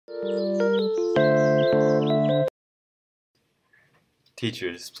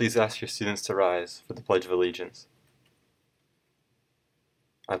Teachers, please ask your students to rise for the Pledge of Allegiance.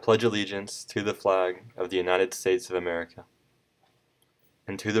 I pledge allegiance to the flag of the United States of America,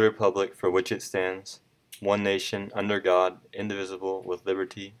 and to the republic for which it stands, one nation, under God, indivisible, with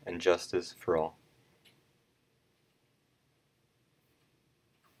liberty and justice for all.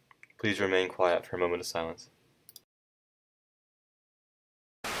 Please remain quiet for a moment of silence.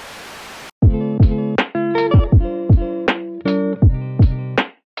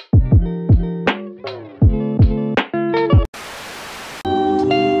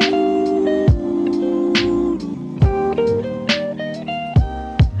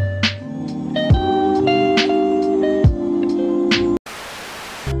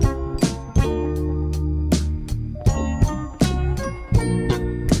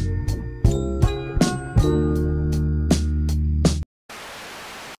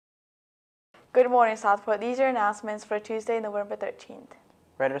 Good morning, Southport. These are announcements for Tuesday, November 13th.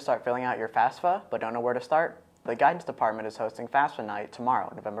 Ready to start filling out your FAFSA but don't know where to start? The Guidance Department is hosting FAFSA Night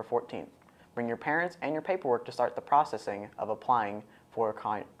tomorrow, November 14th. Bring your parents and your paperwork to start the processing of applying for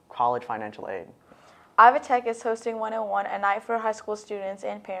college financial aid. Iowa Tech is hosting 101, a night for high school students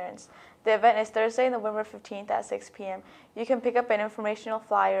and parents. The event is Thursday, November 15th at 6 p.m. You can pick up an informational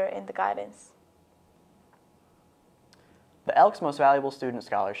flyer in the guidance. The Elks Most Valuable Student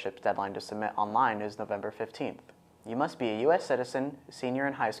Scholarships deadline to submit online is November 15th. You must be a U.S. citizen, senior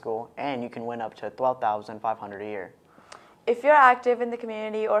in high school, and you can win up to $12,500 a year. If you're active in the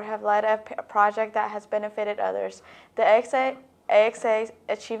community or have led a project that has benefited others, the AXA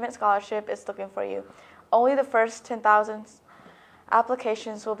Achievement Scholarship is looking for you. Only the first 10,000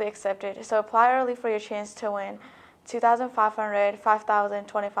 applications will be accepted, so apply early for your chance to win $2,500, $5,000,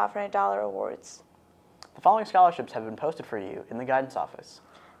 $2,500 awards. The following scholarships have been posted for you in the guidance office.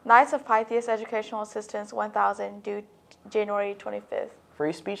 Knights of Pythias Educational Assistance, $1,000 due January 25th.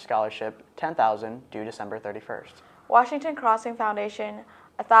 Free Speech Scholarship, $10,000 due December 31st. Washington Crossing Foundation,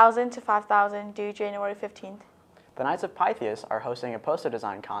 $1,000 to $5,000 due January 15th. The Knights of Pythias are hosting a poster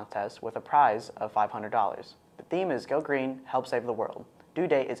design contest with a prize of $500. The theme is Go Green, Help Save the World. Due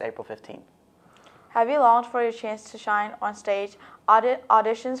date is April 15th. Have you longed for your chance to shine on stage?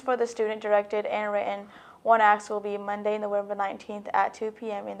 Auditions for the student-directed and written one acts will be Monday, November 19th at 2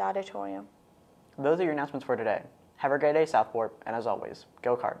 p.m. in the auditorium. Those are your announcements for today. Have a great day, Southport, and as always,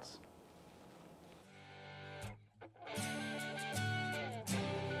 go Cards.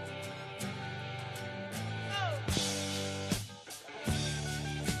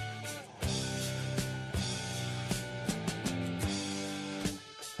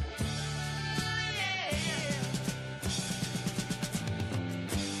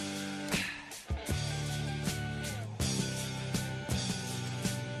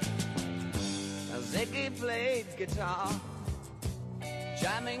 Ziggy played guitar,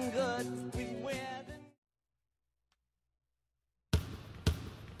 jamming good with weird.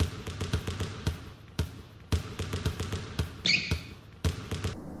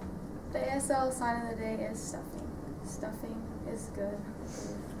 The ASL sign of the day is stuffing. Stuffing is good.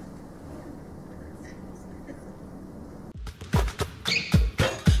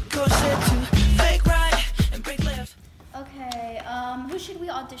 Okay, who should we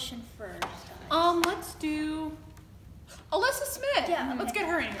audition first? Let's do Alyssa Smith. Yeah. Let's get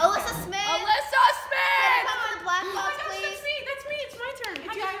her in. Alyssa Smith. Alyssa Smith! Come on the black Oh my box, gosh, please. that's me. It's my turn.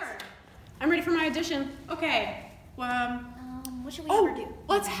 Hi, guys. I'm ready for my audition. Okay. What should we have her do?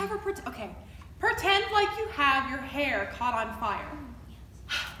 Let's have her okay. Pretend like you have your hair caught on fire.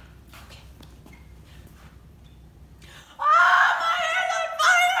 Okay. Oh, my hair's on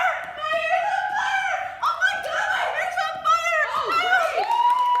fire! My hair's on fire! Oh my God, my hair's on fire! Oh,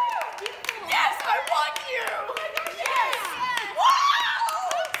 yes, I want you! Oh my gosh, yes! Wow!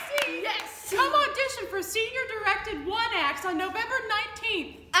 Let's see. Yes! Come audition for Senior Directed One Acts on November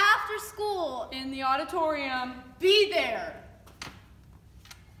 19th. After school. In the auditorium. Be there.